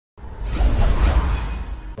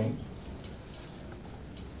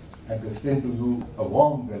and to extend to you a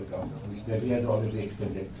warm welcome, which Delhi has already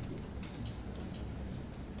extended to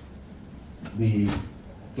you. The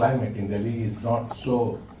climate in Delhi is not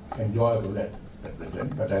so enjoyable at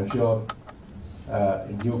present, but I'm sure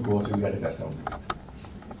in due course you get accustomed to it.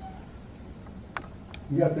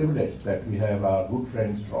 We are privileged that we have our good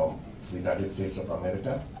friends from the United States of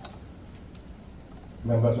America,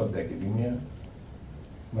 members of the academia,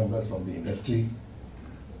 members from the industry,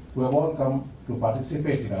 who have all come to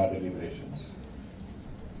participate in our deliberations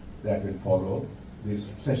that will follow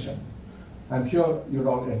this session. I'm sure you'll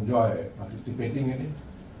all enjoy participating in it.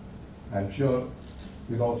 I'm sure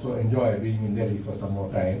you'll also enjoy being in Delhi for some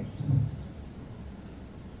more time.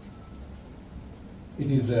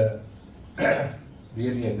 It is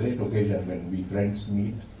really a great occasion when we friends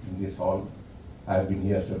meet in this hall. I've been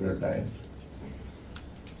here several times.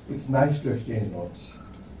 It's nice to exchange notes.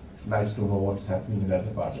 It's nice to know what's happening in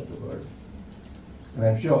other parts of the world. And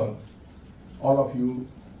I'm sure all of you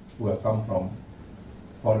who have come from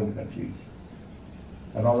foreign countries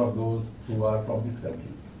and all of those who are from this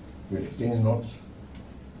country will exchange notes,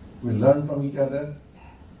 will learn from each other,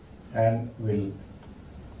 and will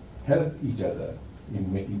help each other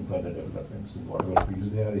in making further developments in whatever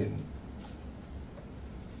field they are in.